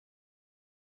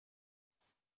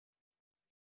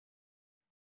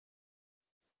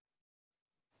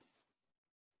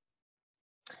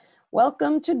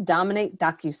Welcome to Dominate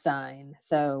Docusign.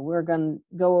 So we're going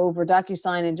to go over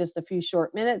Docusign in just a few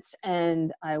short minutes,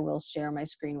 and I will share my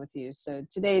screen with you. So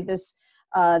today, this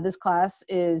class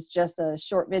is just a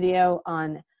short video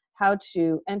on how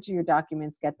to enter your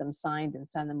documents, get them signed, and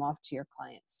send them off to your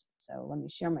clients. So let me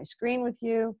share my screen with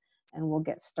you, and we'll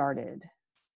get started.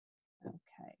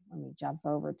 Okay, let me jump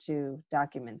over to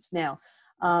documents. Now,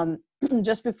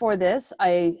 just before this,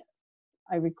 I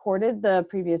recorded the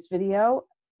previous video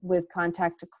with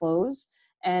contact to close,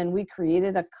 and we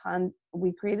created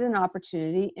an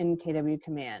opportunity in KW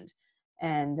Command,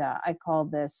 and I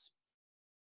called this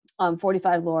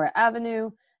 45 Laura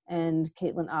Avenue, and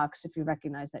Caitlin Ox, if you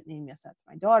recognize that name, yes, that's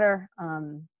my daughter.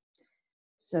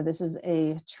 So this is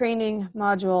a training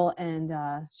module,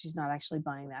 and she's not actually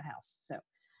buying that house. So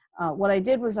what I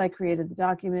did was I created the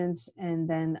documents, and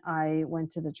then I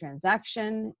went to the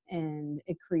transaction, and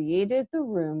it created the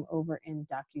room over in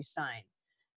Docusign.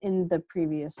 In the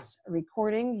previous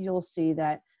recording, you'll see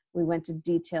that we went to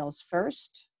details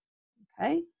first,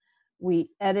 okay?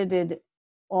 We edited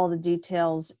all the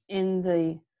details in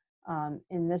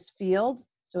this field,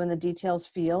 so in the details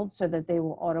field, so that they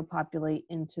will auto-populate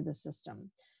into the system.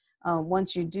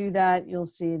 Once you do that, you'll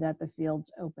see that the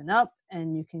fields open up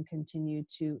and you can continue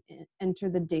to enter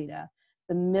the data.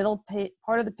 The middle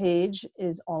part of the page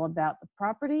is all about the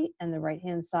property, and the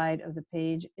right-hand side of the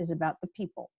page is about the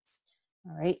people.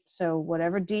 All right, so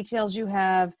whatever details you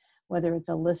have, whether it's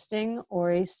a listing or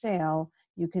a sale,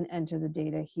 you can enter the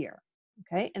data here,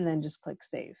 okay? And then just click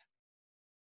Save.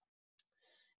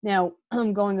 Now,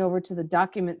 I'm going over to the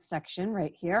Documents section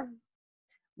right here.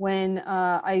 When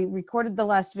I recorded the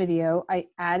last video, I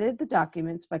added the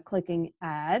documents by clicking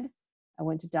Add. I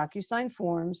went to Docusign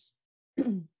Forms.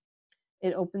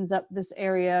 It opens up this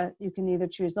area. You can either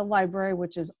choose the library,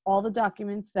 which is all the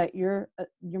documents that your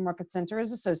market center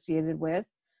is associated with,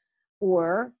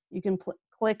 or you can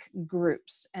click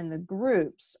Groups, and the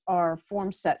groups are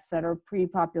form sets that are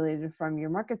pre-populated from your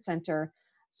market center,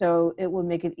 so it will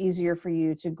make it easier for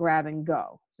you to grab and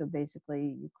go. So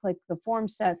basically, you click the form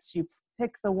sets, you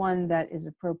pick the one that is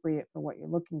appropriate for what you're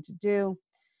looking to do.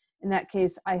 In that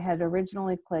case, I had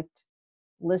originally clicked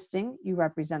Listing, you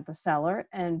represent the seller,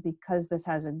 and because this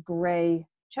has a gray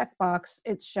checkbox,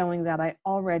 it's showing that I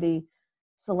already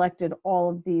selected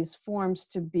all of these forms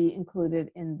to be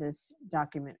included in this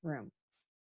document room.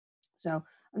 So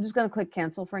I'm just going to click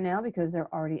Cancel for now because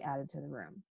they're already added to the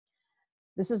room.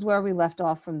 This is where we left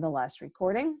off from the last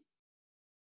recording.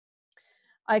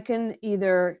 I can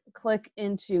either click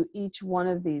into each one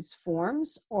of these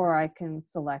forms, or I can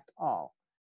select all.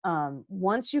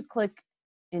 Once you click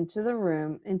into the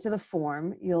room, into the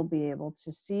form, you'll be able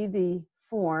to see the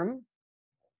form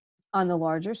on the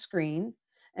larger screen,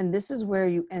 and this is where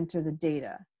you enter the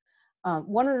data.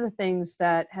 One of the things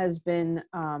that has been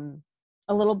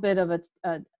a little bit of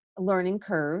a learning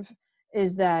curve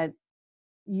is that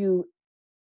you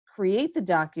create the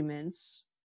documents,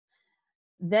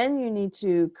 then you need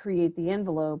to create the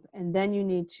envelope, and then you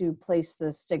need to place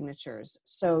the signatures.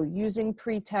 So using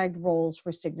pre-tagged roles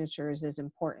for signatures is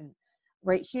important.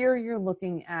 Right here, you're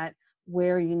looking at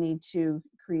where you need to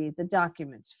create the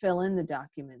documents, fill in the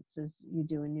documents as you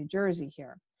do in New Jersey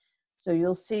here. So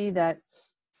you'll see that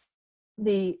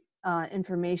the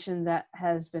information that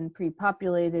has been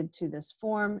pre-populated to this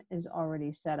form is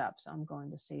already set up. So I'm going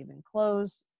to save and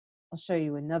close. I'll show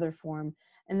you another form.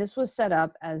 And this was set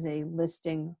up as a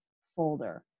listing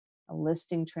folder, a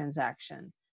listing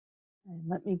transaction. And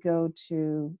let me go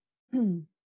to a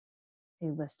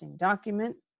listing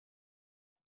document.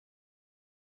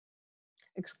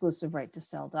 Exclusive right to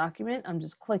sell document. I'm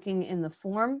just clicking in the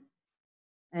form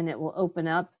and it will open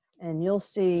up, and you'll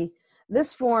see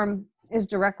this form is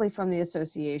directly from the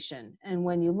association. And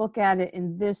when you look at it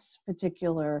in this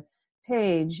particular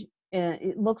page,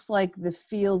 it looks like the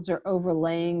fields are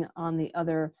overlaying on the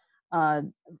other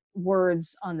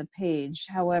words on the page.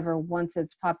 However, once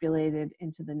it's populated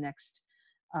into the next,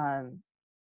 in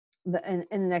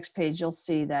the next page, you'll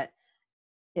see that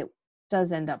it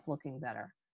does end up looking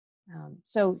better.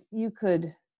 So you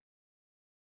could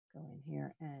go in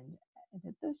here and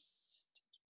edit this.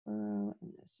 And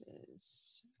this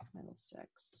is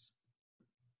Middlesex.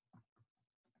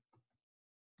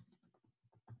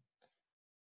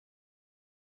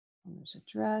 Owner's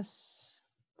address,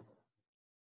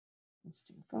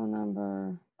 listing phone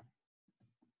number.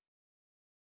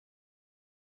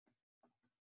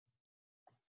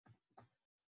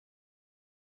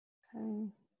 Okay.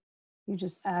 You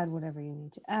just add whatever you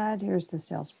need to add. Here's the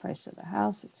sales price of the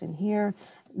house. It's in here.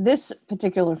 This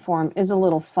particular form is a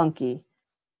little funky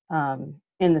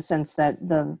in the sense that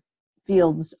the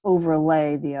fields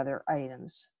overlay the other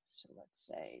items. So let's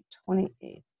say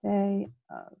 28th day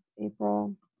of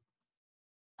April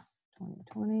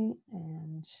 2020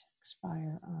 and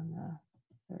expire on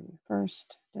the 31st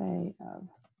day of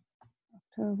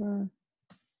October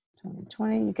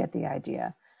 2020. You get the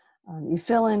idea. You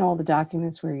fill in all the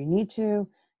documents where you need to,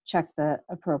 check the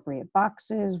appropriate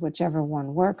boxes, whichever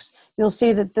one works. You'll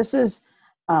see that this is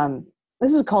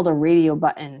called a radio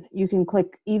button. You can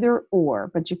click either or,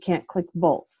 but you can't click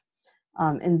both.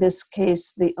 In this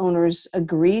case, the owners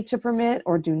agree to permit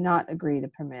or do not agree to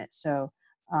permit. So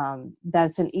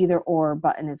that's an either or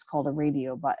button. It's called a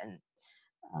radio button.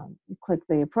 You click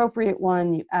the appropriate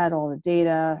one, you add all the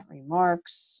data,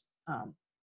 remarks,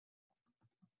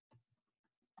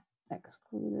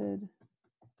 excluded.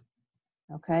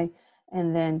 Okay,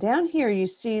 and then down here you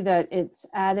see that it's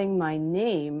adding my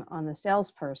name on the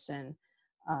salesperson.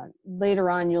 Later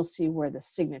on you'll see where the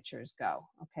signatures go.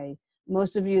 Okay,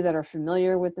 most of you that are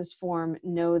familiar with this form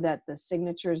know that the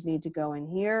signatures need to go in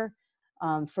here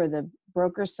for the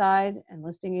broker side and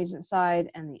listing agent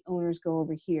side, and the owners go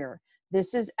over here.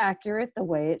 This is accurate the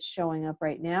way it's showing up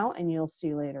right now, and you'll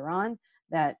see later on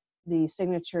that the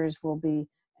signatures will be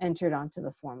entered onto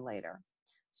the form later.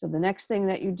 So the next thing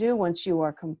that you do once you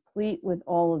are complete with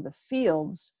all of the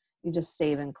fields, you just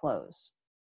save and close.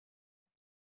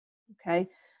 Okay.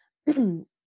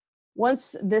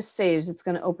 Once this saves, it's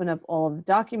going to open up all of the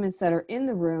documents that are in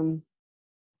the room.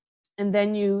 And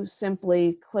then you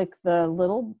simply click the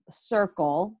little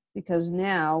circle, because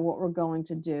now what we're going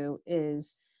to do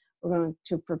is we're going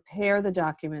to prepare the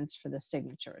documents for the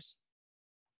signatures.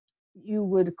 You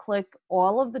would click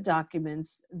all of the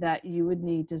documents that you would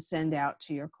need to send out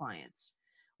to your clients.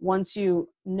 Once you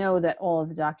know that all of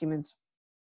the documents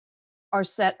are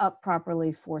set up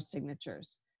properly for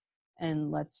signatures,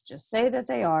 and let's just say that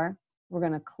they are, we're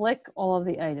going to click all of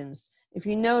the items. If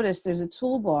you notice, there's a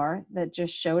toolbar that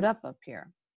just showed up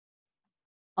here.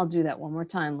 I'll do that one more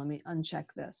time. Let me uncheck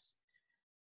this.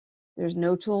 There's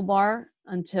no toolbar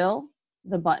until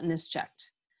the button is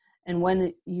checked. And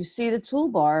when you see the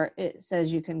toolbar, it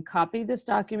says you can copy this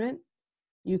document,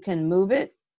 you can move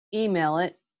it, email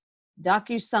it,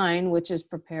 Docusign, which is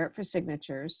prepare it for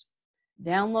signatures,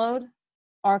 download,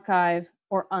 archive,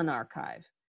 or unarchive.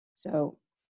 So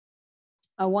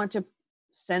I want to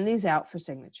send these out for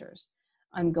signatures.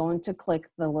 I'm going to click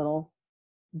the little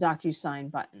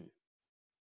Docusign button.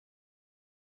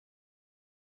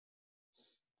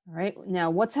 All right, now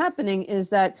what's happening is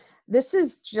that this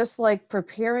is just like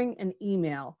preparing an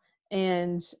email,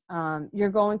 and you're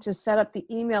going to set up the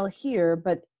email here,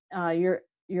 but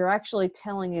you're actually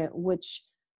telling it which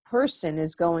person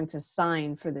is going to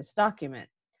sign for this document.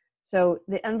 So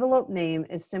the envelope name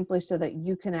is simply so that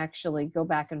you can actually go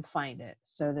back and find it.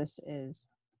 So this is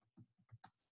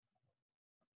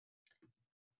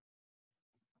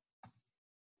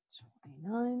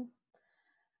 $29.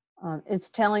 It's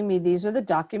telling me these are the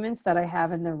documents that I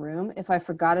have in the room. If I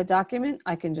forgot a document,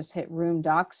 I can just hit Room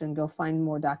Docs and go find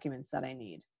more documents that I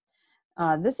need.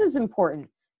 This is important.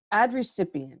 Add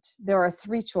recipient. There are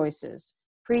 3 choices: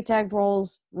 pre-tagged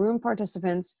roles, room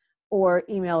participants, or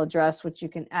email address, which you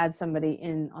can add somebody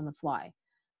in on the fly.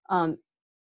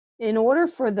 In order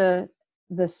for the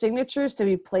signatures to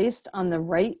be placed on the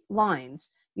right lines,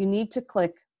 you need to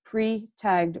click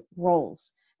pre-tagged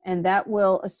roles, and that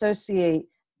will associate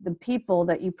the people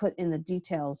that you put in the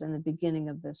details in the beginning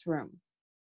of this room.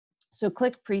 So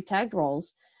click pre-tagged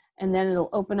roles, and then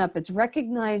it'll open up. It's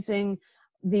recognizing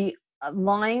the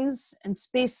lines and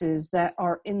spaces that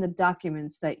are in the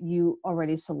documents that you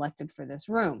already selected for this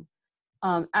room.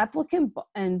 Applicant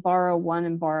and borrow 1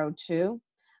 and borrow 2.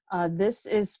 This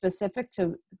is specific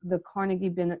to the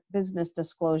Carnegie Business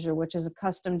Disclosure, which is a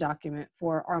custom document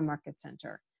for our market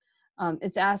center.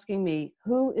 It's asking me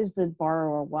who is the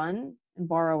borrower 1 and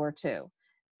borrower 2.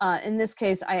 In this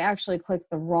case, I actually clicked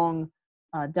the wrong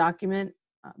document,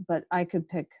 but I could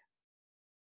pick,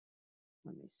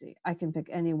 let me see, I can pick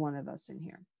any one of us in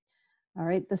here. All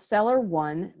right, the seller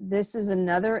 1, this is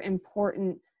another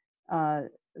important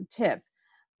tip.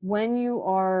 When you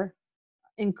are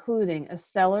including a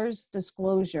seller's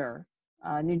disclosure,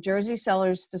 New Jersey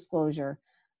seller's disclosure,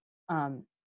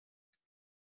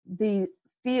 the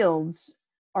fields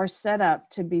are set up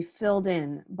to be filled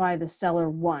in by the seller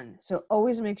 1. So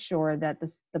always make sure that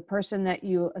the person that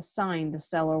you assign to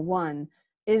seller 1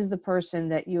 is the person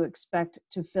that you expect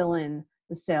to fill in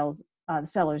the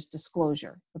seller's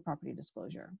disclosure, the property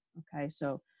disclosure. Okay,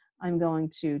 so I'm going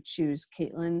to choose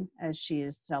Caitlin as she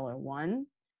is seller 1.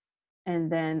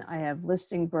 And then I have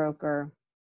listing broker,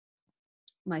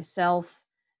 myself,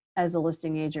 as a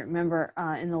listing agent. Remember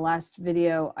in the last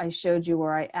video, I showed you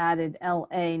where I added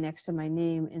LA next to my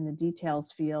name in the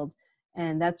details field.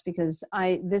 And that's because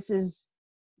this is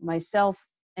myself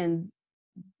and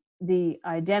the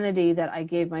identity that I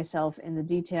gave myself in the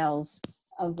details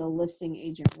of the listing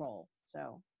agent role.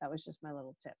 So that was just my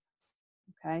little tip.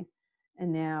 Okay.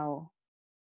 And now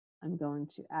I'm going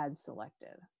to add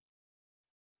selected.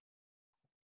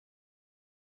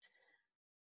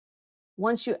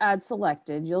 Once you add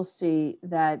selected, you'll see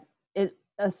that it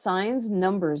assigns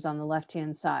numbers on the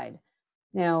left-hand side.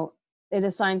 Now, it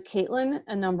assigned Caitlin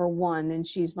a number 1, and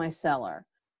she's my seller.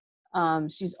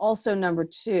 She's also number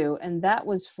 2, and that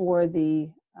was for the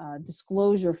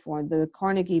disclosure form, the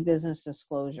Carnegie Business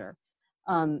Disclosure.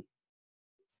 The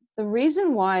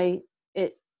reason why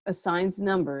it assigns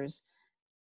numbers,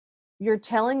 you're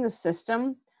telling the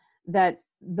system that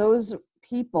those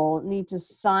people need to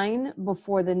sign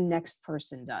before the next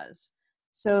person does.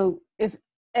 So if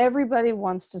everybody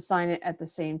wants to sign it at the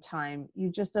same time, you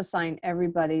just assign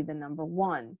everybody the number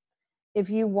 1.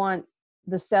 If you want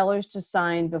the sellers to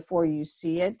sign before you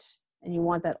see it, and you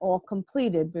want that all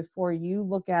completed before you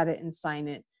look at it and sign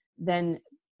it, then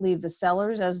leave the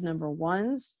sellers as number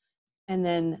 1s, and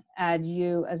then add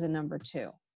you as a number 2.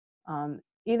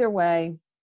 Either way,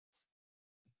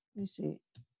 let me see.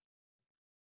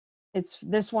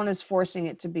 This one is forcing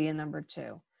it to be a number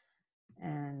 2.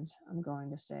 And I'm going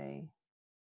to say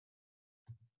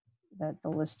that the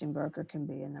listing broker can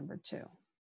be a number 2.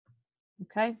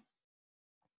 Okay.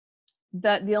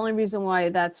 The only reason why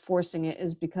that's forcing it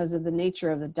is because of the nature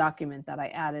of the document that I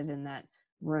added in that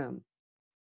room.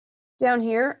 Down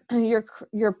here,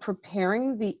 you're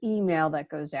preparing the email that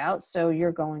goes out. So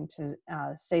you're going to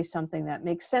say something that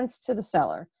makes sense to the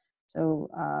seller.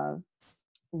 So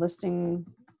listing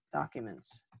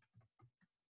documents.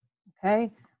 Okay,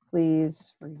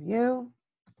 please review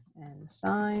and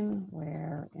sign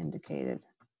where indicated.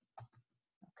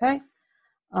 Okay,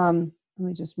 let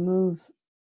me just move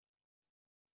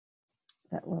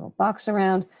that little box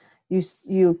around.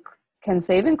 You can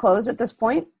save and close at this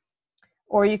point,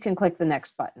 or you can click the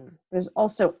next button. There's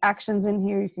also actions in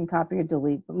here you can copy or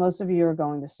delete, but most of you are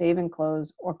going to save and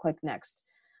close or click next.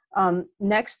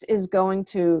 Next is going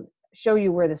to show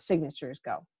you where the signatures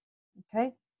go.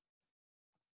 Okay.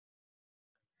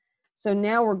 So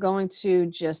now we're going to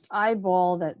just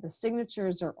eyeball that the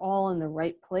signatures are all in the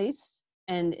right place.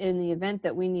 And in the event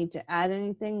that we need to add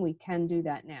anything, we can do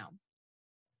that now.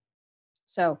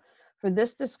 So for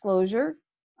this disclosure,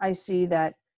 I see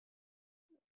that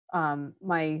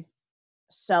my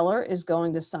seller is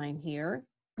going to sign here.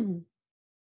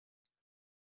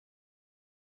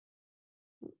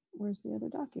 Where's the other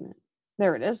document?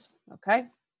 There it is. Okay.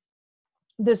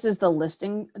 This is the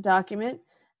listing document,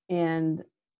 and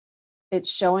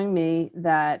it's showing me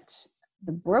that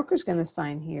the broker's going to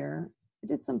sign here. I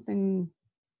did something.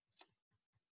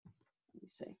 Let me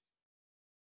see.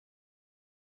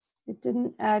 It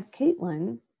didn't add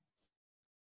Caitlin.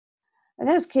 It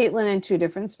has Caitlin in 2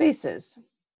 different spaces.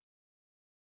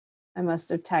 I must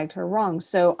have tagged her wrong.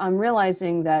 So I'm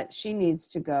realizing that she needs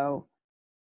to go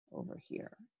over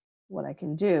here. What I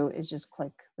can do is just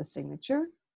click the signature,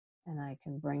 and I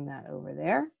can bring that over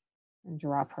there and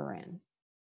drop her in.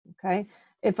 Okay.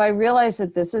 If I realize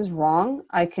that this is wrong,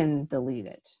 I can delete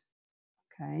it.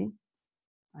 Okay.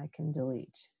 I can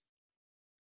delete.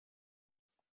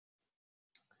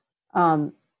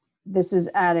 This is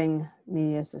adding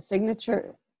me as the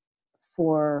signature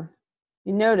for,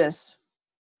 you notice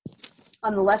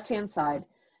on the left-hand side,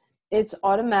 it's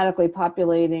automatically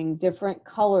populating different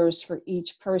colors for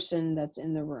each person that's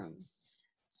in the room.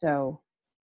 So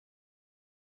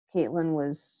Caitlin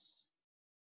was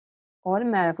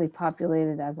automatically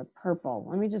populated as a purple.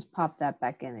 Let me just pop that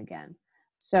back in again.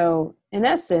 So in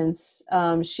essence,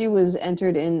 she was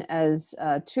entered in as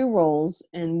 2 roles,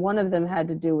 and one of them had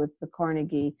to do with the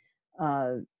Carnegie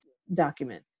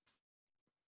document.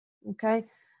 Okay.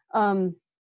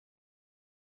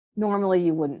 Normally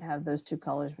you wouldn't have those 2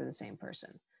 colors for the same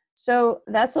person. So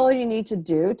that's all you need to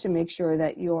do to make sure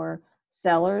that your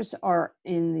sellers are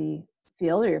in the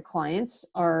field, or your clients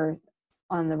are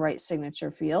on the right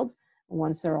signature field.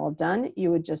 Once they're all done,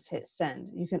 you would just hit send.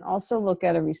 You can also look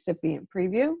at a recipient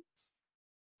preview.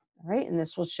 All right, and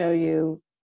this will show you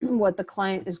what the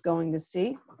client is going to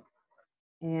see.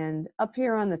 And up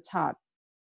here on the top,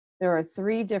 there are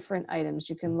 3 different items.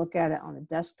 You can look at it on the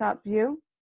desktop view.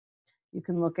 You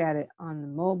can look at it on the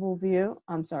mobile view.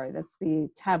 I'm sorry, that's the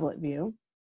tablet view,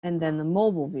 and then the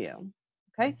mobile view.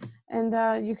 Okay,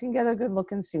 and you can get a good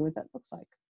look and see what that looks like.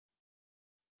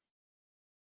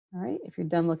 All right, if you're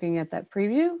done looking at that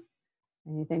preview,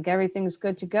 and you think everything's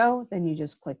good to go, then you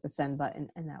just click the send button,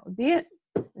 and that would be it.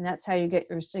 And that's how you get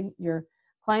your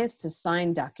clients to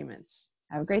sign documents.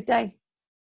 Have a great day.